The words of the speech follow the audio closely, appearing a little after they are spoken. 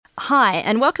Hi,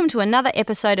 and welcome to another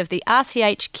episode of the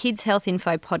RCH Kids Health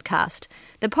Info podcast,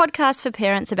 the podcast for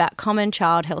parents about common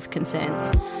child health concerns.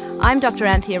 I'm Dr.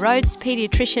 Anthea Rhodes,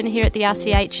 paediatrician here at the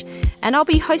RCH, and I'll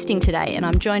be hosting today, and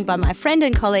I'm joined by my friend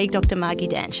and colleague, Dr. Margie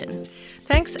Danchin.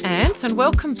 Thanks, Anth, and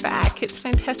welcome back. It's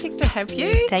fantastic to have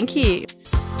you. Thank you.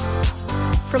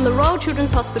 From the Royal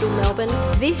Children's Hospital, Melbourne,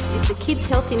 this is the Kids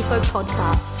Health Info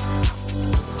podcast.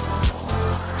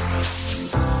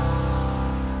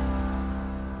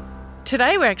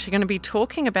 Today we're actually going to be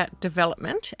talking about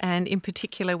development, and in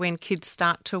particular when kids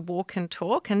start to walk and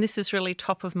talk, and this is really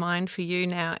top of mind for you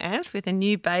now, Anth, with a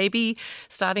new baby,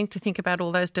 starting to think about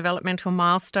all those developmental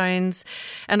milestones.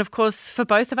 And of course, for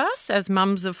both of us as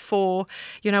mums of four,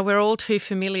 we're all too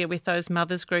familiar with those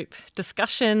mothers group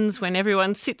discussions when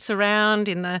everyone sits around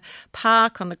in the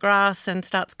park on the grass and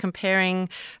starts comparing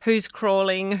who's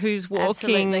crawling, who's walking,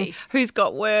 Absolutely. Who's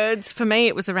got words. For me,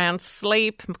 it was around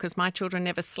sleep because my children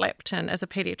never slept. And as a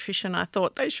paediatrician, I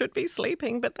thought they should be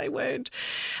sleeping, but they weren't.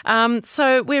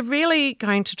 So we're really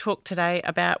going to talk today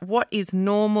about what is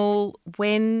normal,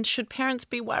 when should parents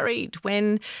be worried,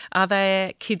 when are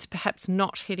their kids perhaps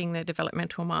not hitting their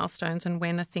developmental milestones, and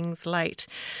when are things late.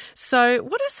 So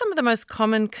what are some of the most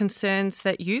common concerns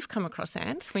that you've come across,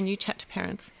 Anth, when you chat to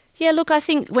parents? Yeah, look, I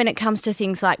think when it comes to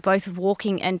things like both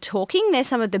walking and talking, they're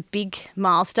some of the big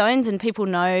milestones, and people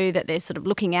know that they're sort of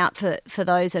looking out for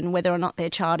those and whether or not their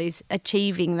child is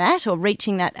achieving that or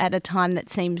reaching that at a time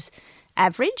that seems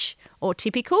average or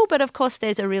typical. But of course,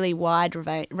 there's a really wide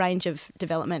range of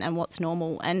development and what's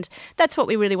normal, and that's what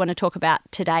we really want to talk about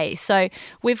today. So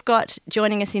we've got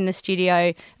joining us in the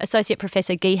studio Associate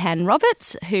Professor Gihan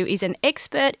Roberts, who is an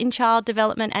expert in child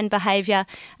development and behaviour,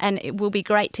 and it will be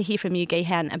great to hear from you,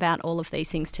 Gihan, about all of these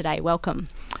things today. Welcome.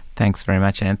 Thanks very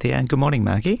much, Anthea, and good morning,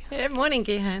 Margie. Yeah, morning,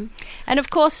 Gihan. And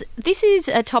of course, this is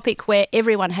a topic where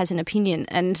everyone has an opinion,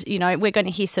 and we're going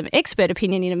to hear some expert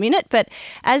opinion in a minute, but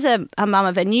as a mum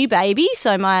of a new baby,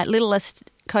 so my littlest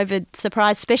COVID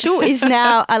surprise special is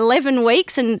now 11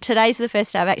 weeks, and today's the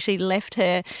first day I've actually left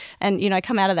her and,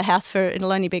 come out of the house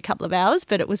it'll only be a couple of hours,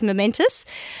 but it was momentous.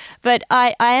 But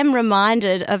I am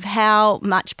reminded of how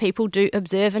much people do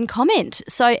observe and comment.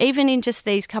 So even in just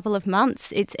these couple of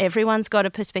months, everyone's got a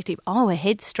perspective, her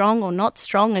head's strong or not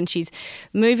strong, and she's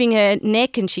moving her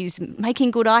neck and she's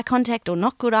making good eye contact or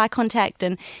not good eye contact.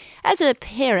 And as a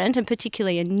parent, and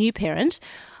particularly a new parent,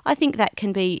 I think that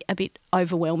can be a bit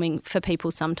overwhelming for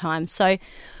people sometimes. So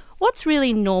what's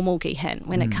really normal, Gihan,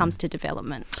 when it comes to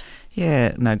development?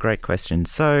 Yeah, no, great question.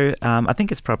 So I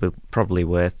think it's probably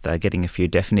worth getting a few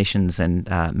definitions and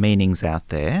meanings out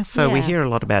there. So we hear a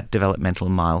lot about developmental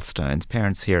milestones.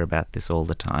 Parents hear about this all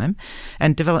the time.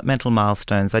 And developmental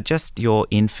milestones are just your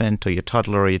infant or your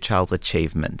toddler or your child's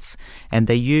achievements. And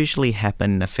they usually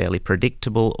happen in a fairly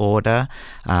predictable order.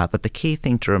 But the key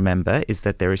thing to remember is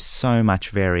that there is so much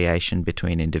variation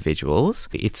between individuals.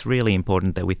 It's really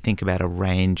important that we think about a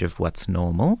range of what's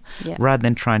normal rather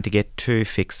than trying to get too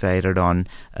fixated on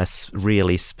a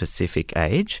really specific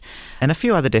age. And a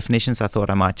few other definitions I thought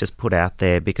I might just put out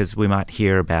there because we might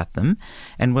hear about them.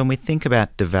 And when we think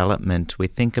about development, we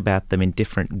think about them in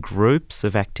different groups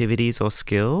of activities or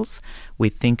skills. We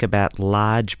think about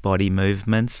large body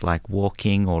movements like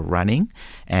walking or running,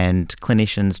 and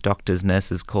clinicians, doctors,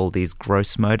 nurses call these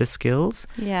gross motor skills.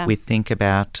 Yeah. We think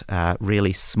about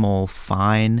really small,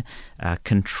 fine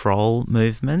control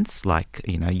movements like,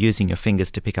 using your fingers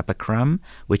to pick up a crumb,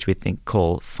 which we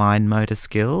call fine motor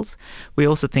skills. We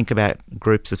also think about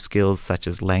groups of skills such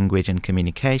as language and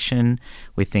communication.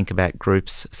 We think about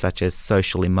groups such as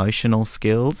social emotional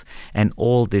skills, and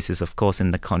all this is of course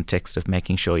in the context of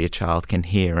making sure your child can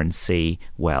hear and see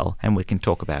well, and we can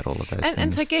talk about all of those things.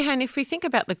 And so, Gihan, if we think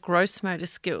about the gross motor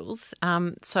skills,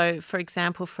 so for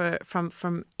example,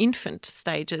 from infant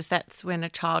stages, that's when a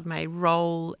child may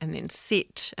roll and then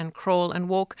sit and crawl and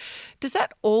walk. Does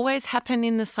that always happen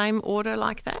in the same order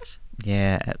like that?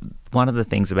 Yeah, one of the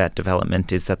things about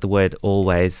development is that the word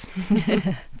always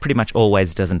pretty much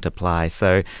always doesn't apply.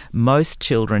 So most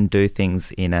children do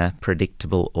things in a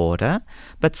predictable order,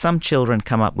 but some children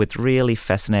come up with really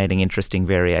fascinating, interesting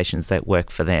variations that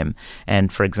work for them.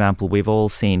 And for example, we've all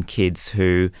seen kids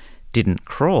who didn't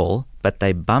crawl, but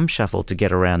they bum shuffled to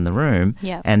get around the room,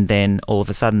 and then all of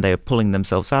a sudden they are pulling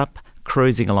themselves up,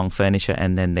 cruising along furniture,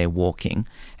 and then they're walking.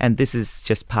 And this is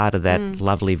just part of that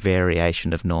lovely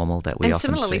variation of normal that we often see.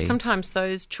 And similarly, sometimes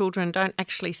those children don't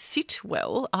actually sit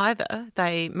well either.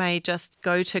 They may just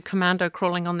go to commando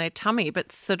crawling on their tummy,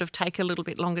 but sort of take a little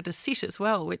bit longer to sit as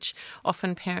well, which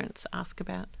often parents ask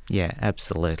about. Yeah,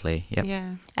 absolutely. Yep.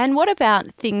 Yeah. And what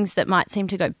about things that might seem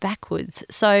to go backwards?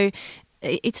 So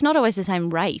it's not always the same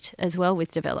rate as well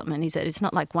with development, is it? It's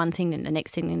not like one thing, then the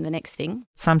next thing, then the next thing.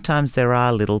 Sometimes there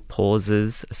are little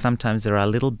pauses. Sometimes there are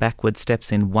little backward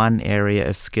steps in one area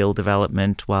of skill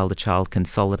development while the child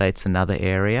consolidates another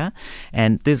area.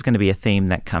 And there's going to be a theme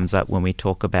that comes up when we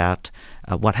talk about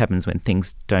what happens when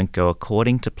things don't go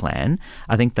according to plan.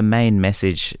 I think the main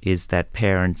message is that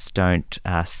parents don't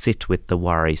sit with the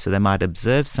worry. So they might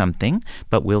observe something,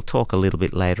 but we'll talk a little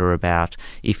bit later about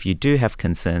if you do have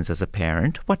concerns as a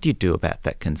parent, what do you do about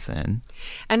that concern?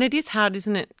 And it is hard,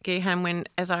 isn't it, Gihan, when,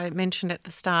 as I mentioned at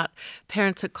the start,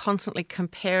 parents are constantly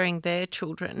comparing their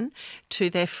children to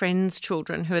their friends'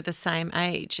 children who are the same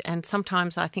age. And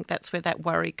sometimes I think that's where that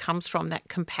worry comes from, that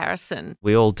comparison.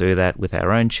 We all do that with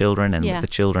our own children and with the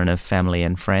children of family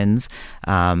and friends.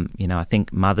 I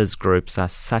think mothers' groups are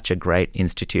such a great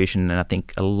institution, and I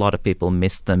think a lot of people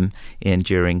missed them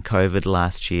during COVID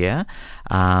last year.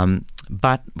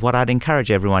 But what I'd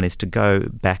encourage everyone is to go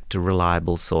back to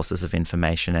reliable sources of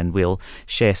information, and we'll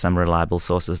share some reliable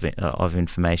sources of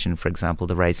information, for example,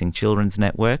 the Raising Children's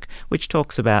Network, which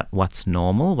talks about what's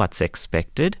normal, what's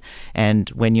expected. And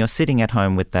when you're sitting at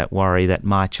home with that worry that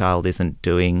my child isn't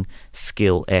doing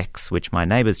skill X, which my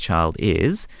neighbour's child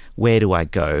is, where do I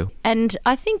go? And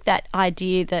I think that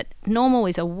idea that normal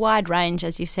is a wide range,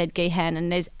 as you've said, Gihan,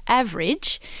 and there's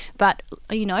average, but,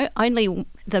 only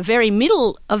the very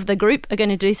middle of the group are going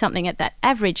to do something at that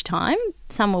average time.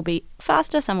 Some will be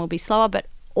faster, some will be slower, but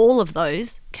all of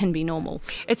those can be normal.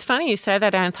 It's funny you say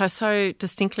that, Anth. I so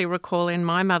distinctly recall in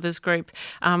my mother's group,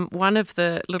 one of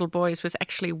the little boys was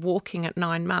actually walking at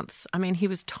 9 months. I mean, he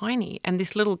was tiny, and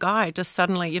this little guy just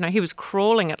suddenly, he was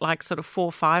crawling at like sort of 4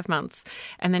 or 5 months,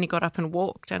 and then he got up and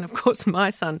walked. And of course, my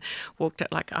son walked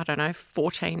at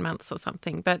 14 months or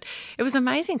something. But it was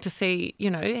amazing to see,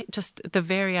 just the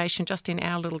variation just in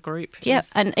our little group. Yeah,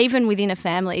 and even within a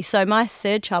family. So my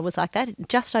third child was like that.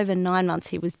 Just over 9 months,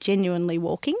 he was genuinely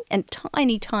walking, and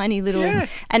tiny little,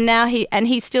 and now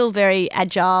he's still very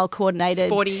agile, coordinated,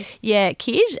 sporty,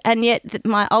 kid, and yet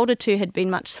my older two had been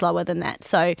much slower than that.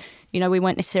 So we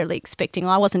weren't necessarily expecting.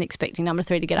 I wasn't expecting number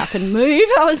 3 to get up and move.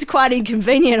 I was quite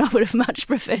inconvenient. I would have much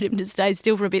preferred him to stay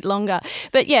still for a bit longer.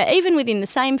 But even within the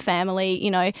same family,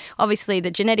 obviously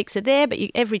the genetics are there, but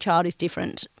every child is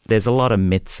different. There's a lot of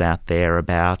myths out there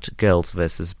about girls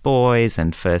versus boys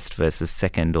and first versus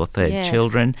second or third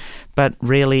children. But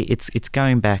really, it's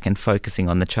going back and focusing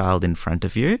on the child in front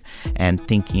of you and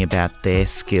thinking about their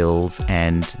skills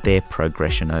and their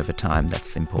progression over time.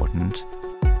 That's important.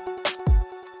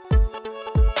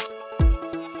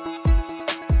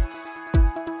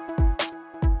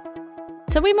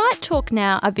 So we might talk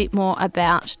now a bit more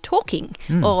about talking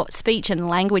or speech and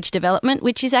language development,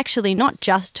 which is actually not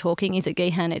just talking, is it,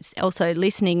 Gihan? It's also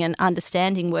listening and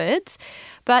understanding words.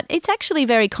 But it's actually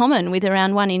very common, with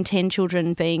around 1 in 10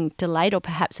 children being delayed or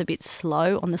perhaps a bit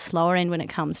slow, on the slower end when it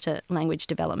comes to language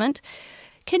development.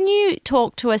 Can you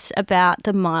talk to us about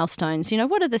the milestones?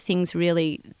 What are the things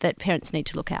really that parents need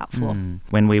to look out for?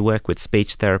 When we work with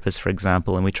speech therapists, for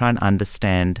example, and we try and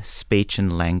understand speech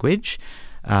and language,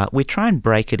 we try and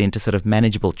break it into sort of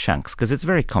manageable chunks because it's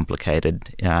very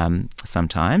complicated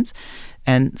sometimes.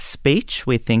 And speech,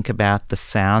 we think about the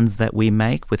sounds that we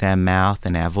make with our mouth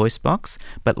and our voice box,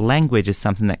 but language is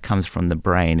something that comes from the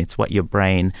brain. It's what your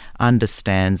brain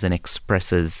understands and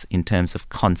expresses in terms of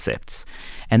concepts.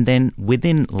 And then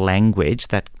within language,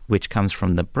 which comes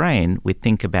from the brain, we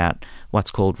think about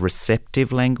what's called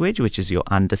receptive language, which is your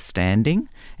understanding,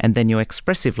 and then your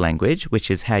expressive language, which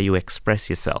is how you express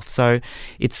yourself. So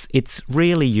it's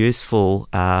really useful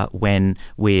when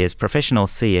we as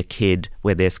professionals see a kid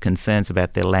where there's concerns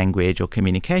about their language or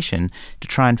communication to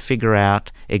try and figure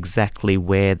out exactly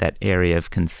where that area of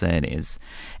concern is.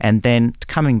 And then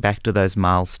coming back to those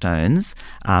milestones,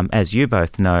 as you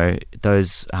both know,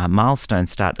 those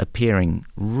milestones start appearing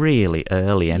really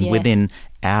early, and within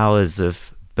hours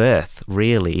of birth,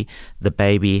 really, the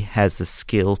baby has the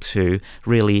skill to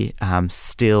really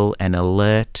still and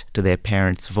alert to their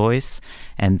parent's voice.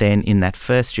 And then in that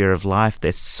first year of life,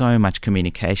 there's so much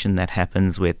communication that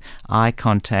happens with eye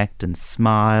contact and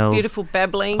smiles. Beautiful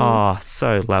babbling. Oh,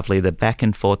 so lovely. The back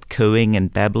and forth cooing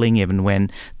and babbling, even when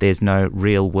there's no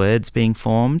real words being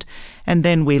formed. And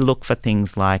then we look for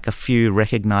things like a few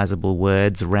recognisable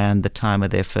words around the time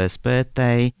of their first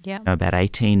birthday. Yep. About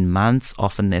 18 months,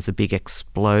 often there's a big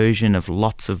explosion of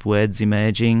lots of words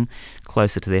emerging.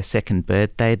 Closer to their second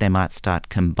birthday, they might start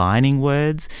combining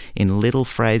words in little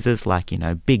phrases like,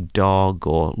 big dog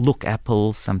or look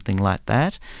apple, something like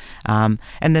that. And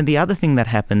then the other thing that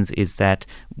happens is that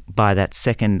by that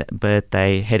second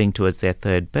birthday, heading towards their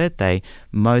third birthday,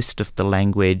 most of the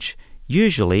language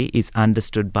usually is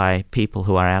understood by people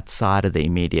who are outside of the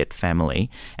immediate family,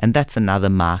 and that's another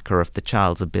marker of the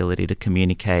child's ability to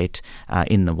communicate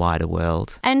in the wider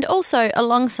world. And also,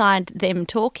 alongside them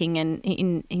talking and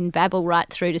in babble right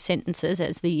through to sentences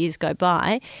as the years go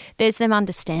by, there's them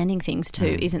understanding things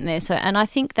too, isn't there? So, and I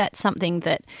think that's something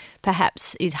that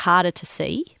perhaps is harder to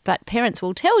see, but parents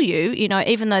will tell you,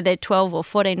 even though their 12 or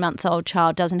 14-month-old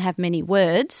child doesn't have many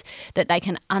words, that they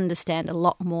can understand a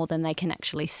lot more than they can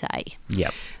actually say.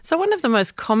 Yep. So one of the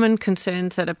most common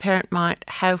concerns that a parent might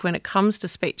have when it comes to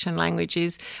speech and language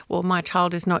is, well, my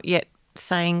child is not yet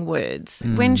saying words.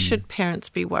 When should parents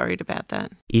be worried about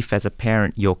that? If as a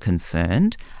parent you're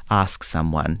concerned, ask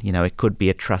someone. It could be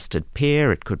a trusted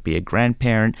peer, it could be a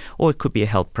grandparent, or it could be a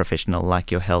health professional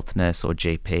like your health nurse or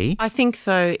GP. I think,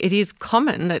 though, it is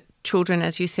common that children,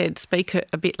 as you said, speak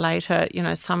a bit later.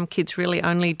 Some kids really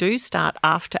only do start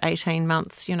after 18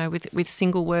 months, with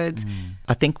single words.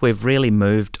 I think we've really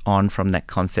moved on from that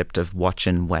concept of watch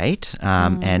and wait,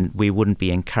 and we wouldn't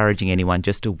be encouraging anyone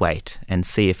just to wait and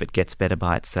see if it gets better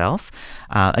by itself.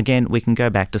 Again, we can go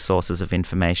back to sources of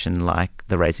information like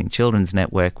the Raising Children's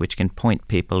Network, which can point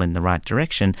people in the right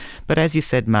direction. But as you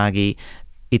said, Margie,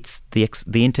 it's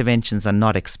the interventions are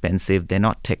not expensive. They're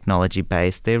not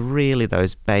technology-based. They're really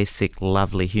those basic,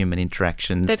 lovely human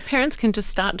interactions that parents can just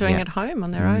start doing at home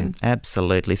on their own.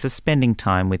 Absolutely. So spending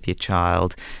time with your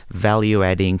child,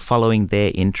 value-adding, following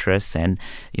their interests, and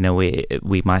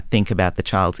we might think about the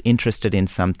child's interested in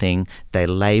something. They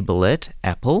label it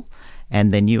apple.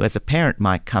 And then you as a parent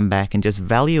might come back and just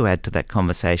value add to that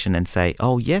conversation and say,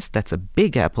 oh, yes, that's a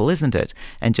big apple, isn't it?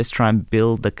 And just try and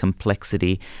build the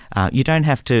complexity. You don't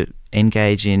have to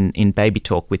engage in baby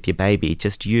talk with your baby.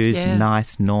 Just use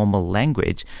nice, normal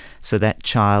language so that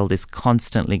child is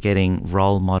constantly getting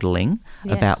role modelling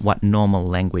about what normal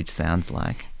language sounds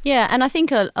like. Yeah, and I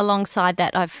think alongside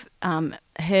that, I've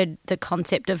heard the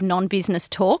concept of non-business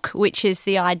talk, which is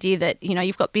the idea that,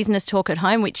 you've got business talk at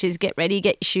home, which is get ready,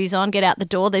 get your shoes on, get out the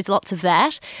door. There's lots of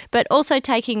that, but also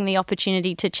taking the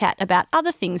opportunity to chat about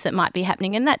other things that might be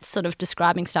happening, and that's sort of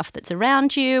describing stuff that's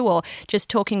around you or just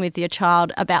talking with your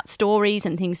child about stories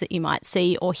and things that you might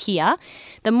see or hear.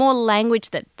 The more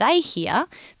language that they hear,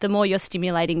 the more you're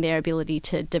stimulating their ability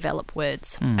to develop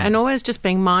words. And always just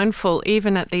being mindful,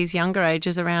 even at these younger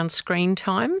ages, around screen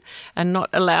time and not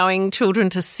allowing children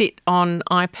to sit on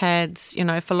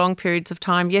iPads, for long periods of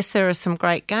time. Yes, there are some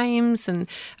great games and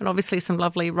obviously some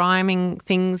lovely rhyming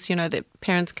things, that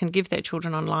parents can give their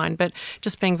children online, but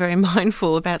just being very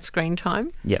mindful about screen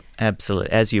time. Yep,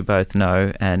 absolutely. As you both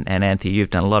know, and Anthea,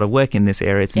 you've done a lot of work in this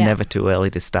area. It's never too early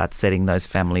to start setting those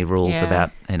family rules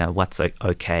about, what's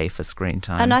okay for screen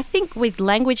time. And I think with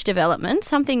language development,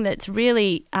 something that's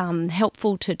really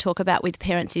helpful to talk about with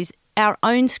parents is our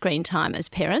own screen time as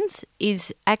parents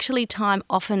is actually time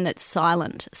often that's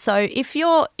silent. So if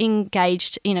you're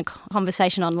engaged in a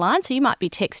conversation online, so you might be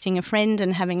texting a friend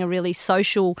and having a really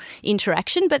social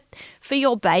interaction, but for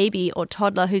your baby or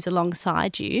toddler who's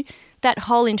alongside you, that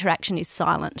whole interaction is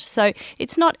silent. So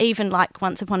it's not even like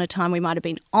once upon a time we might have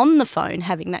been on the phone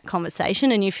having that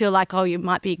conversation and you feel like, you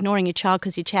might be ignoring your child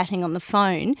because you're chatting on the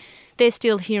phone. They're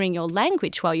still hearing your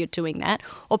language while you're doing that,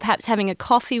 or perhaps having a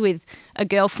coffee with a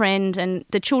girlfriend and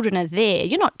the children are there.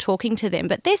 You're not talking to them,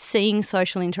 but they're seeing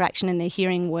social interaction and they're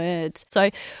hearing words.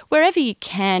 So wherever you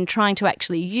can, trying to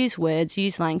actually use words,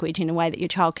 use language in a way that your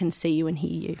child can see you and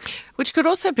hear you. Which could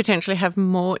also potentially have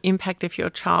more impact if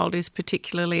your child is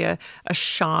particularly a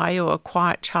shy or a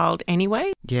quiet child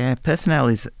anyway. Yeah,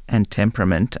 personalities and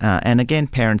temperament. And again,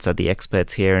 parents are the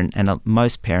experts here, and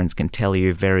most parents can tell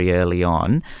you very early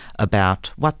on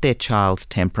about what their child's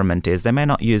temperament is. They may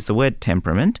not use the word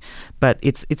temperament, but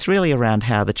it's really around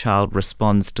how the child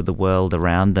responds to the world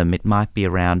around them. It might be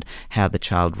around how the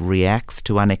child reacts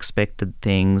to unexpected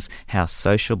things, how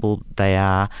sociable they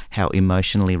are, how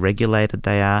emotionally regulated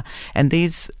they are. And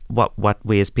these, what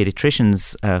we as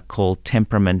paediatricians call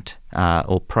temperament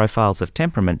or profiles of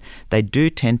temperament, they do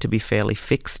tend to be fairly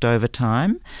fixed over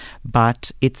time,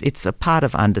 but it's a part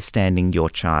of understanding your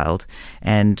child.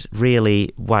 And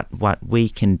really what we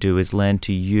can do is learn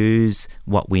to use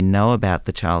what we know about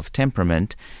the child's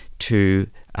temperament to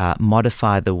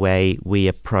modify the way we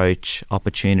approach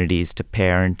opportunities to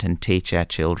parent and teach our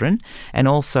children, and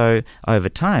also over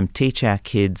time teach our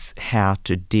kids how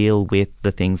to deal with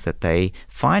the things that they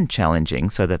find challenging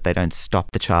so that they don't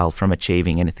stop the child from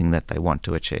achieving anything that they want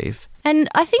to achieve. And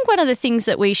I think one of the things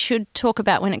that we should talk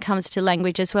about when it comes to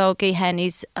language as well, Gihan,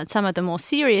 is some of the more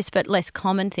serious but less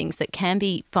common things that can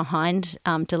be behind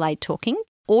delayed talking.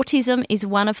 Autism is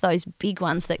one of those big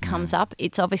ones that comes up.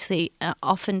 It's obviously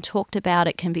often talked about.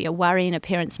 It can be a worry in a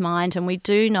parent's mind, and we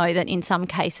do know that in some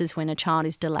cases when a child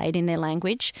is delayed in their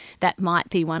language, that might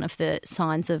be one of the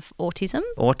signs of autism.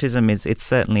 Autism it's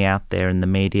certainly out there in the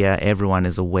media. Everyone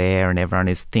is aware and everyone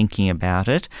is thinking about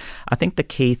it. I think the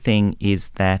key thing is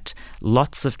that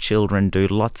lots of children do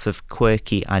lots of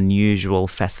quirky, unusual,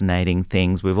 fascinating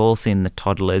things. We've all seen the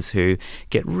toddlers who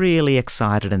get really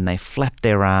excited and they flap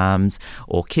their arms,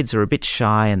 or kids are a bit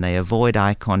shy and they avoid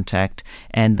eye contact,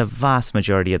 and the vast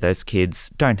majority of those kids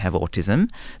don't have autism.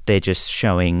 They're just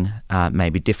showing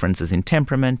maybe differences in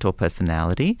temperament or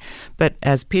personality. But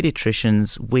as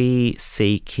paediatricians, we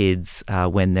see kids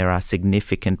when there are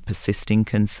significant persisting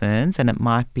concerns, and it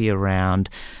might be around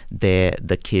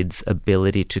the kids'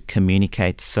 ability to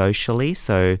communicate socially,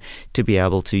 so to be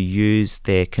able to use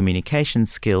their communication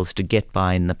skills to get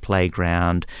by in the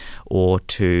playground, or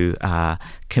to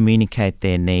communicate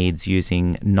their needs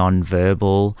using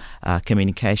non-verbal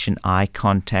communication, eye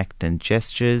contact and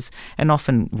gestures. And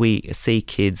often we see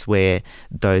kids where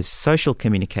those social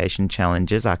communication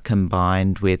challenges are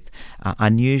combined with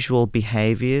unusual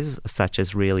behaviours, such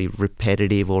as really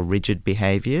repetitive or rigid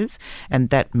behaviours. And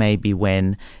that may be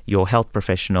when your health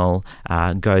professional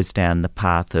goes down the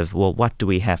path of, well, what do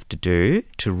we have to do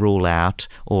to rule out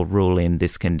or rule in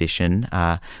this condition,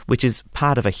 which is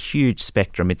part of a huge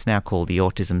spectrum. It's now called the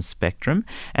autism spectrum,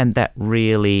 and that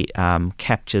really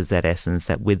captures that essence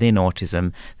that within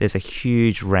autism there's a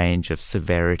huge range of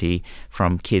severity,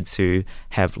 from kids who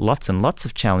have lots and lots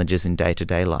of challenges in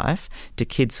day-to-day life to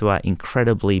kids who are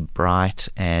incredibly bright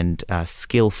and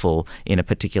skillful in a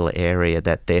particular area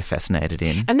that they're fascinated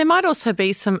in. And there might also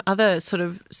be some other sort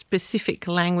of specific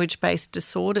language-based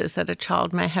disorders that a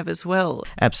child may have as well.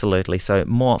 Absolutely. So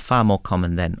far more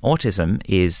common than autism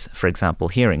is, for example,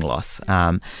 hearing loss.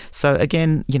 So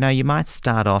again, you might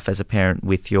start off as a parent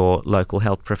with your local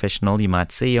health professional. You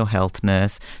might see your health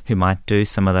nurse who might do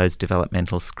some of those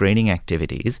developmental screening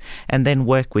activities and then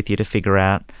work with you to figure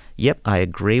out, yep, I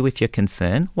agree with your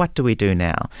concern. What do we do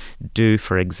now? Do,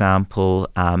 for example,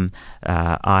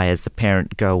 I as the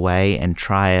parent go away and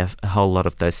try a whole lot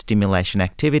of those stimulation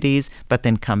activities, but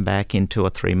then come back in 2 or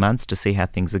 3 months to see how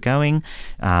things are going?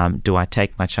 Do I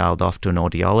take my child off to an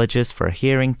audiologist for a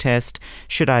hearing test?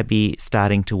 Should I be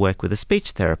starting to work with a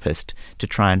speech therapist to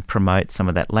try and promote some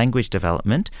of that language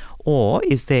development? Or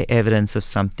is there evidence of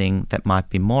something that might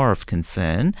be more of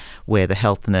concern, where the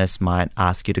health nurse might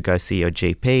ask you to go see your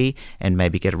GP and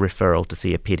maybe get a referral to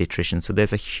see a paediatrician? So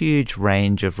there's a huge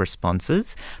range of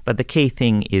responses, but the key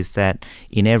thing is that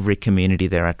in every community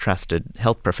there are trusted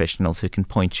health professionals who can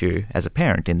point you as a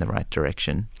parent in the right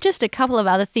direction. Just a couple of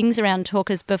other things around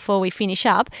talkers before we finish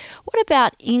up. What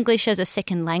about English as a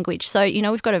second language? So,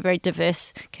 we've got a very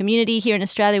diverse community here in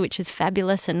Australia, which is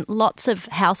fabulous, and lots of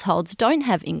households don't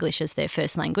have English as their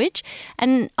first language.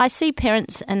 And I see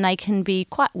parents, and they can be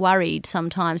quite worried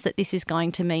sometimes that this is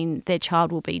going to mean their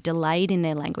child will be delayed in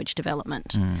their language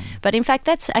development. But in fact,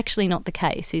 that's actually not the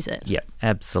case, is it? Yeah,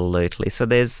 absolutely. So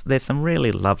there's some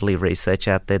really lovely research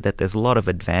out there that there's a lot of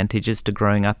advantages to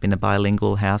growing up in a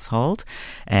bilingual household.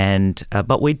 And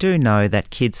but we do know that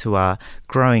kids who are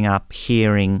growing up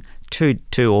hearing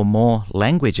two or more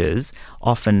languages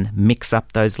often mix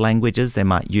up those languages. They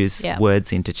might use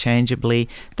words interchangeably.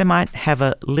 They might have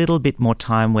a little bit more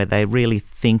time where they really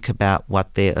think about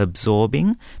what they're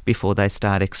absorbing before they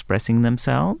start expressing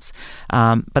themselves.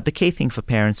 But the key thing for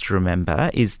parents to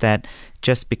remember is that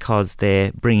just because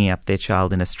they're bringing up their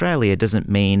child in Australia doesn't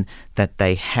mean that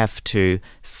they have to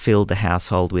fill the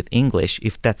household with English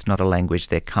if that's not a language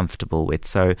they're comfortable with.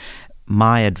 So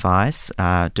my advice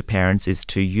to parents is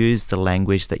to use the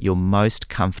language that you're most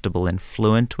comfortable and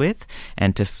fluent with,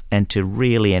 and to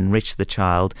really enrich the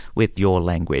child with your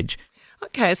language.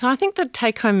 Okay, so I think the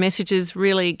take-home message is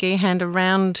really, Gihan,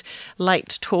 around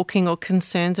late talking or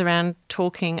concerns around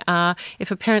talking are,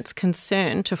 if a parent's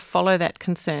concerned, to follow that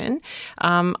concern.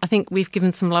 I think we've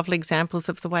given some lovely examples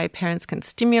of the way parents can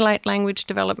stimulate language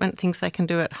development, things they can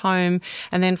do at home,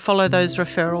 and then follow those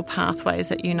referral pathways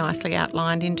that you nicely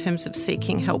outlined in terms of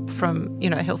seeking help from,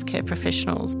 healthcare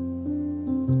professionals.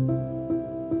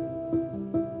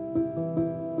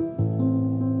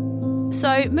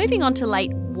 So moving on to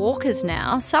late walkers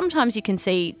now, sometimes you can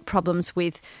see problems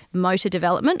with motor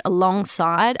development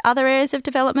alongside other areas of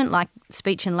development like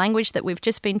speech and language that we've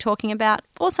just been talking about,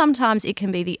 or sometimes it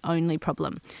can be the only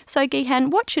problem. So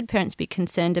Gihan, what should parents be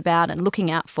concerned about and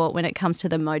looking out for when it comes to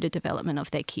the motor development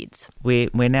of their kids? We're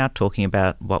now talking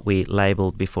about what we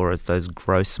labelled before as those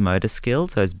gross motor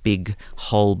skills, those big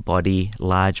whole body,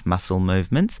 large muscle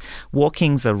movements.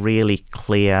 Walking's a really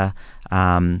clear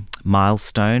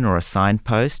milestone or a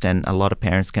signpost, and a lot of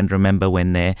parents can remember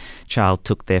when their child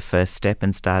took their first step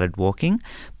and started walking.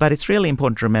 But it's really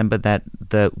important to remember that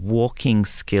the walking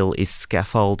skill is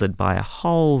scaffolded by a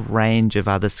whole range of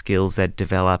other skills that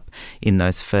develop in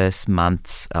those first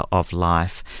months of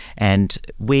life. And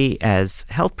we as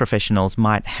health professionals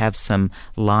might have some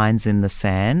lines in the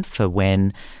sand for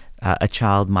when a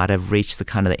child might have reached the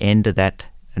kind of the end of that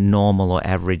normal or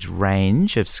average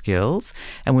range of skills,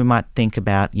 and we might think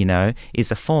about,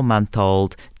 is a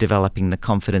 4-month-old developing the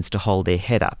confidence to hold their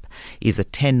head up? Is a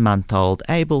 10-month-old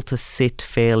able to sit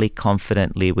fairly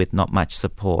confidently with not much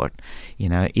support?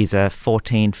 Is a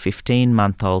 14,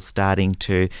 15-month-old starting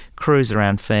to cruise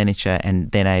around furniture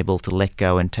and then able to let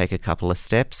go and take a couple of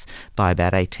steps by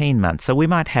about 18 months? So we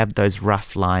might have those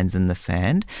rough lines in the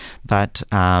sand, but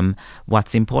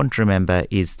what's important to remember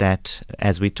is that,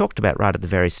 as we talked about right at the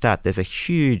very start, there's a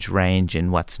huge range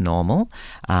in what's normal,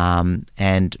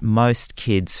 and most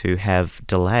kids who have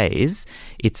delays,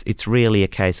 it's really a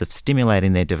case of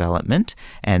stimulating their development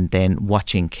and then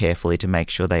watching carefully to make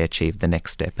sure they achieve the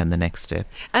next step and the next step.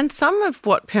 And some of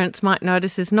what parents might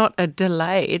notice is not a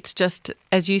delay, it's just,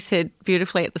 as you said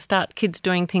beautifully at the start, kids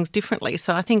doing things differently.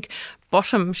 So I think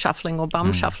bottom shuffling or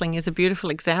bum shuffling is a beautiful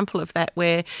example of that,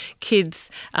 where kids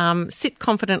sit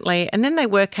confidently and then they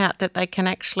work out that they can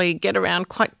actually get around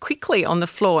quite quickly on the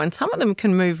floor, and some of them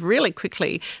can move really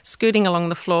quickly, scooting along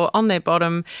the floor on their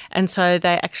bottom, and so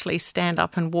they actually stand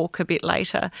up and walk a bit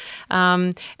later.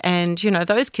 And,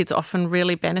 those kids often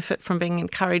really benefit from being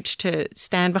encouraged to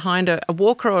stand behind a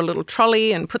walker or a little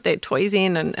trolley and put their toys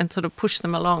in and sort of push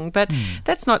them along. But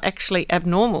that's not actually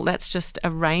abnormal. That's just a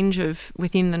range of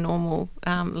within the normal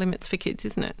limits for kids,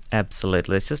 isn't it?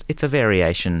 Absolutely. It's a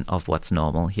variation of what's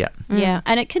normal, yeah. Yeah,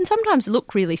 and it can sometimes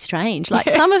look really strange. Like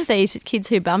some of these kids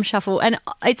who bum shuffle, and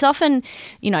it's often,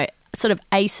 sort of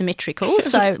asymmetrical.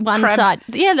 So one side,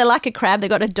 they're like a crab. They've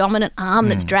got a dominant arm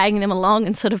that's dragging them along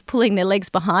and sort of pulling their legs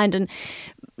behind, and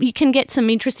you can get some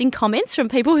interesting comments from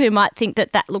people who might think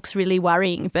that looks really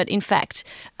worrying, but in fact,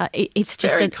 it's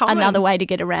just another way to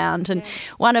get around. And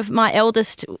one of my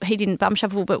eldest, he didn't bum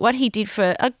shuffle, but what he did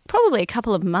for probably a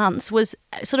couple of months was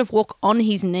sort of walk on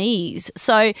his knees.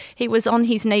 So he was on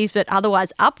his knees but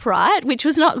otherwise upright, which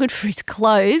was not good for his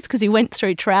clothes because he went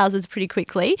through trousers pretty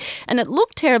quickly, and it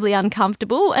looked terribly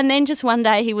uncomfortable. And then just one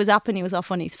day he was up and he was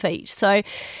off on his feet. So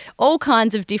all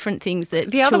kinds of different things that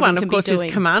the other one, of course, is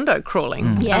commando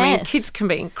crawling. Yes. I mean, kids can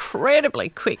be incredibly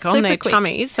quick on their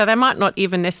tummies, so they might not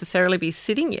even necessarily be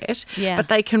sitting yet, but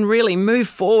they can really move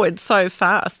forward so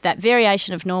fast. That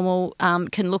variation of normal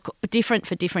can look different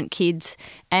for different kids,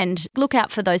 and look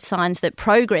out for those signs that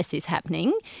progress is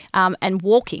happening, and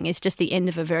walking is just the end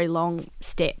of a very long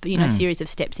step, series of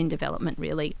steps in development,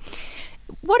 really.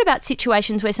 What about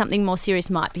situations where something more serious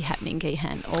might be happening,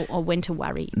 Gihan, or when to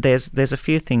worry? There's a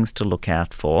few things to look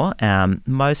out for.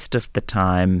 Most of the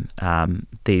time,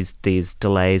 these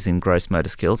delays in gross motor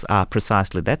skills are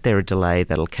precisely that. They're a delay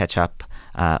that'll catch up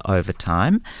over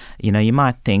time. You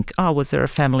might think, was there a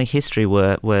family history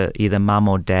where either mum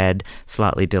or dad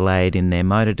slightly delayed in their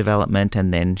motor development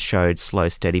and then showed slow,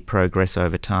 steady progress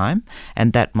over time?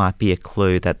 And that might be a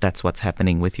clue that that's what's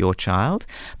happening with your child.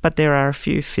 But there are a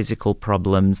few physical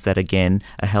problems that, again,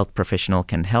 a health professional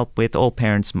can help with. All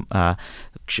parents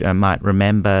might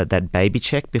remember that baby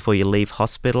check before you leave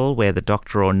hospital, where the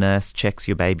doctor or nurse checks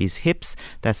your baby's hips.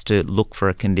 That's to look for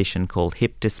a condition called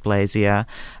hip dysplasia,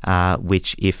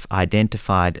 which, if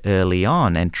identified early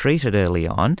on and treated early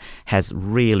on, has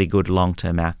really good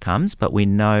long-term outcomes. But we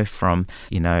know from,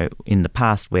 in the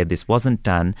past where this wasn't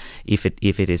done, if it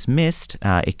is missed,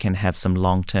 it can have some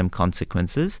long-term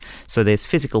consequences. So there's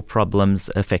physical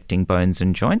problems affecting bones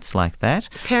and joints like that.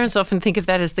 Parents often think of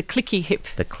that as the clicky hip.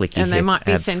 The clicky hip, and they might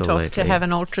be absolutely sent off to have an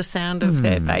ultrasound of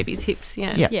their baby's hips.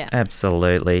 Yeah,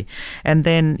 absolutely. And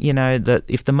then,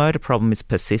 if the motor problem is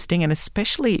persisting, and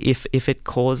especially if it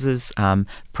causes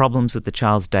problems with the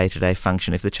child's day-to-day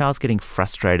function, if the child's getting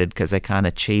frustrated because they can't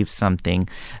achieve something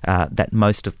that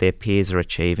most of their peers are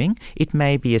achieving, it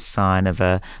may be a sign of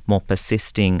a more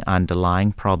persisting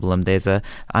underlying problem. There's an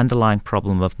underlying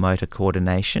problem of motor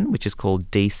coordination, which is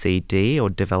called DCD, or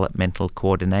developmental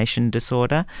coordination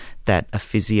disorder, that a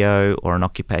physio or an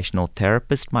occupational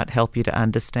therapist might help you to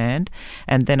understand.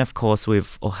 And then, of course,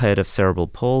 we've heard of cerebral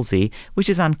palsy, which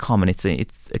is uncommon.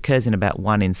 It occurs in about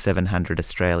 1 in 700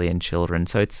 Australian children,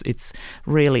 so it's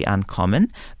really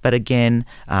uncommon. But again,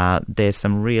 there's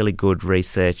some really good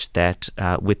research that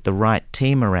with the right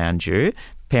team around you,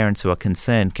 parents who are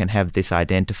concerned can have this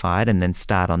identified and then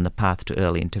start on the path to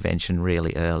early intervention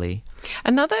really early.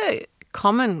 Another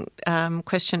common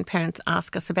question parents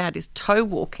ask us about is toe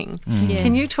walking. Yes.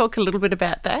 Can you talk a little bit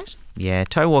about that? Yeah,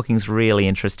 toe walking's really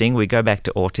interesting. We go back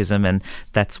to autism, and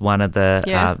that's one of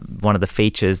the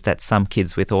features that some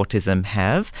kids with autism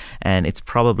have, and it's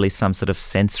probably some sort of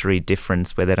sensory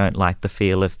difference where they don't like the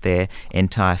feel of their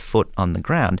entire foot on the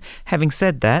ground. Having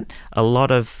said that, a lot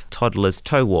of toddlers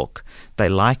toe walk. They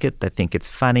like it, they think it's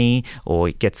funny, or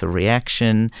it gets a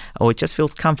reaction, or it just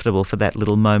feels comfortable for that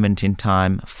little moment in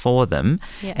time for them.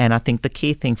 Yeah. And I think the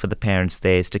key thing for the parents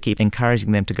there is to keep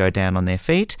encouraging them to go down on their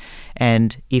feet.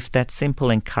 And if that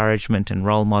simple encouragement and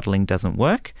role modelling doesn't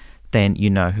work, then you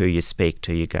know who you speak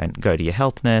to. You go to your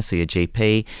health nurse or your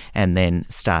GP and then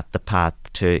start the path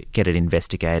to get it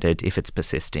investigated if it's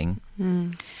persisting.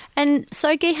 And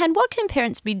so, Gihan, what can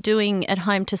parents be doing at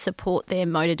home to support their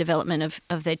motor development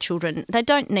of their children? They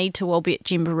don't need to all be at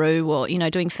Gymbaroo or,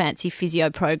 doing fancy physio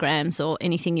programs or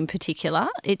anything in particular.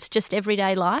 It's just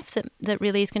everyday life that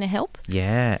really is going to help.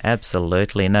 Yeah,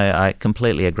 absolutely. No, I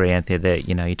completely agree, Anthea, that,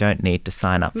 you don't need to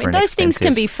sign up for an those things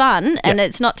can be fun, Yep. and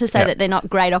it's not to say Yep. that they're not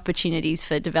great opportunities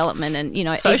for development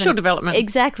and, Social development.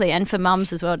 Exactly, and for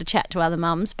mums as well to chat to other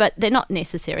mums, but they're not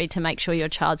necessary to make sure your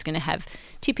child's going to have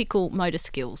typical motor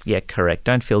skills. Yeah, correct.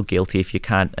 Don't feel guilty if you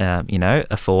can't,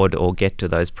 afford or get to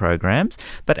those programs.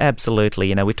 But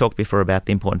absolutely, we talked before about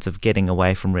the importance of getting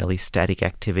away from really static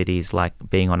activities like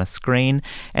being on a screen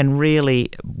and really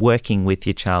working with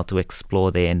your child to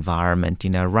explore their environment,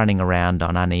 running around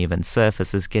on uneven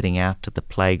surfaces, getting out to the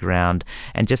playground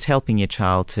and just helping your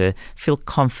child to feel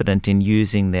confident in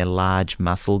using their large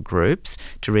muscle groups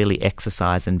to really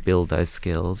exercise and build those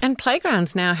skills. And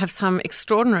playgrounds now have some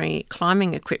extraordinary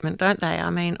climbing equipment, don't they? I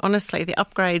mean, honestly, the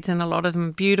upgrades in a lot of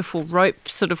them, beautiful rope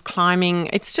sort of climbing.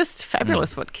 It's just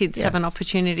fabulous what kids have an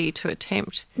opportunity to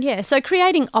attempt. Yeah, so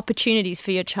creating opportunities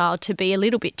for your child to be a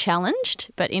little bit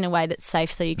challenged, but in a way that's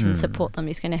safe so you can support them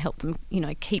is going to help them,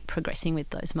 keep progressing with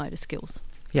those motor skills.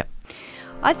 Yeah.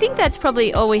 I think that's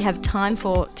probably all we have time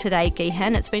for today,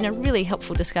 Gihan. It's been a really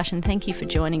helpful discussion. Thank you for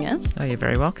joining us. Oh, you're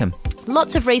very welcome.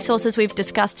 Lots of resources we've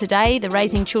discussed today, the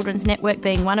Raising Children's Network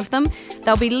being one of them.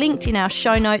 They'll be linked in our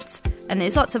show notes, and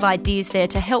there's lots of ideas there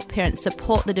to help parents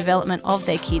support the development of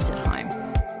their kids at home.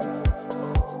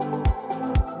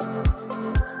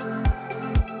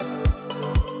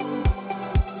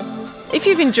 If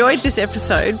you've enjoyed this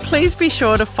episode, please be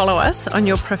sure to follow us on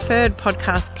your preferred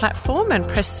podcast platform and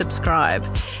press subscribe.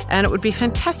 And it would be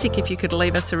fantastic if you could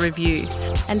leave us a review.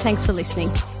 And thanks for listening.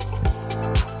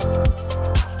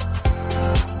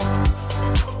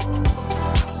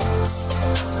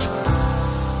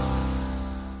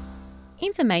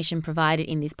 Information provided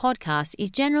in this podcast is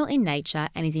general in nature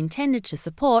and is intended to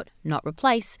support, not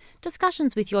replace,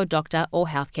 discussions with your doctor or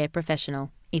healthcare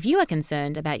professional. If you are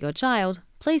concerned about your child,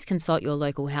 please consult your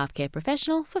local healthcare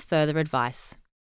professional for further advice.